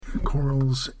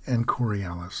Corals and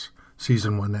Coriolis,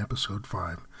 Season 1, Episode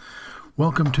 5.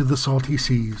 Welcome to the salty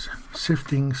seas,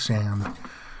 sifting sand,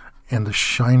 and the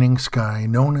shining sky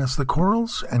known as the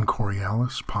Corals and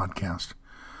Coriolis podcast.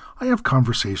 I have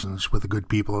conversations with the good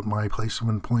people at my place of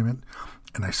employment,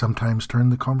 and I sometimes turn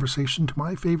the conversation to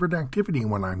my favorite activity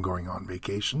when I'm going on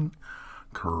vacation,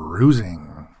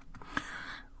 cruising.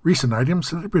 Recent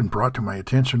items that have been brought to my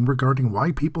attention regarding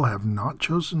why people have not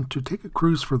chosen to take a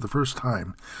cruise for the first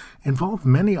time involve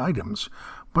many items,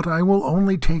 but I will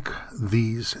only take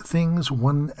these things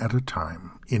one at a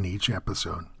time in each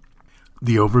episode.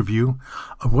 The overview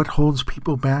of what holds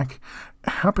people back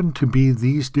happen to be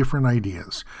these different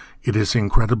ideas. It is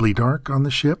incredibly dark on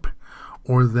the ship,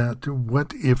 or that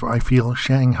what if I feel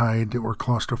shanghaied or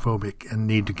claustrophobic and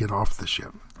need to get off the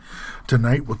ship.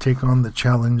 Tonight we'll take on the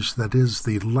challenge that is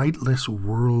the lightless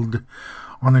world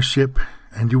on a ship,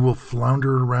 and you will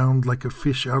flounder around like a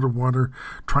fish out of water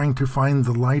trying to find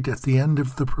the light at the end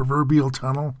of the proverbial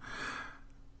tunnel.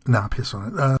 Nah, piss on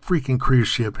it. A freaking cruise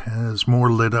ship has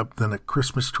more lit up than a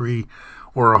Christmas tree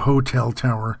or a hotel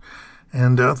tower,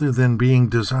 and other than being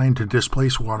designed to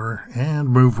displace water and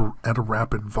move at a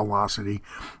rapid velocity,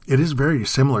 it is very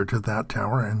similar to that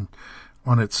tower and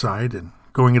on its side, and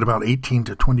going at about 18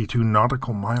 to 22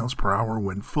 nautical miles per hour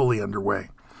when fully underway.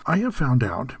 I have found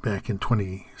out back in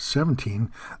 2017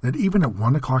 that even at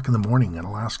 1 o'clock in the morning in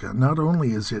Alaska, not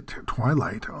only is it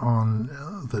twilight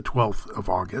on the 12th of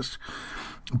August,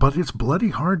 but it's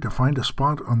bloody hard to find a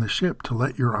spot on the ship to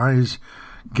let your eyes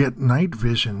get night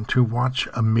vision to watch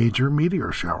a major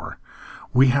meteor shower.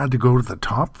 We had to go to the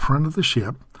top front of the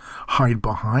ship, hide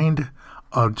behind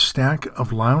a stack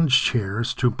of lounge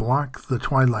chairs to block the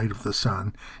twilight of the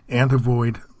sun and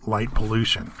avoid light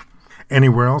pollution.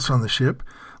 Anywhere else on the ship,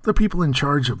 the people in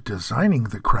charge of designing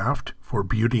the craft for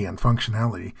beauty and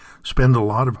functionality spend a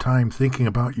lot of time thinking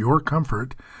about your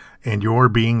comfort and your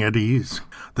being at ease.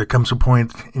 There comes a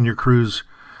point in your cruise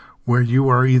where you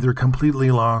are either completely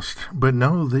lost, but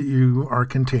know that you are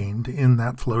contained in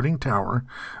that floating tower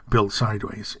built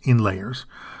sideways in layers,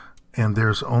 and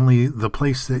there's only the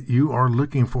place that you are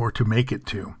looking for to make it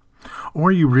to.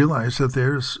 Or you realize that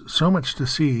there's so much to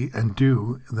see and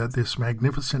do that this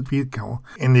magnificent vehicle,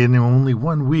 and in only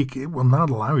 1 week, it will not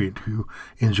allow you to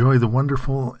enjoy the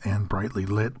wonderful and brightly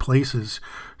lit places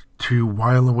to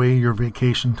while away your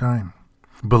vacation time.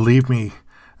 Believe me,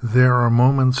 there are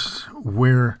moments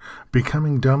where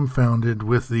becoming dumbfounded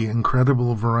with the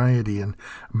incredible variety and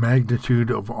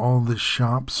magnitude of all the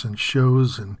shops and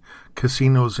shows and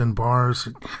casinos and bars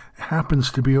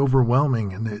happens to be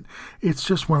overwhelming, and it's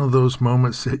just one of those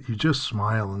moments that you just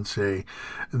smile and say,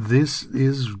 this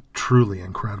is truly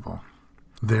incredible.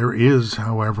 There is,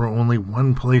 however, only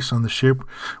one place on the ship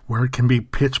where it can be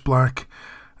pitch black,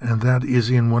 and that is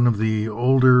in one of the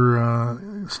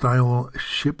older style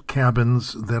ship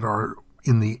cabins that are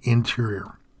in the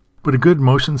interior. But a good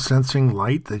motion sensing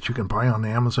light that you can buy on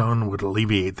Amazon would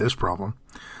alleviate this problem.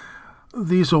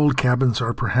 These old cabins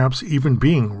are perhaps even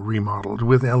being remodeled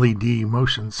with LED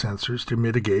motion sensors to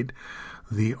mitigate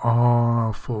the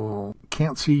awful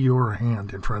can't see your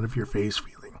hand in front of your face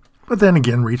feeling. But then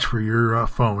again, reach for your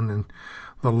phone and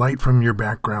the light from your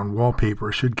background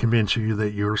wallpaper should convince you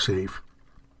that you're safe.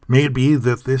 May it be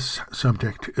that this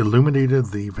subject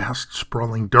illuminated the vast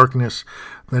sprawling darkness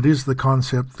that is the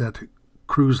concept that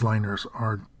cruise liners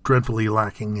are dreadfully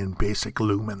lacking in basic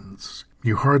lumens.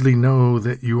 You hardly know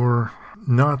that you're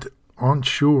not on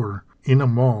shore in a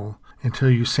mall until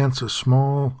you sense a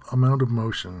small amount of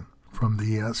motion from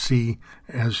the sea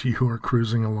as you are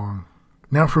cruising along.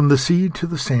 Now from the sea to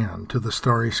the sand to the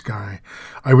starry sky,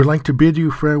 I would like to bid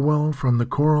you farewell from the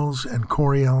Corals and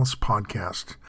Coriolis podcast.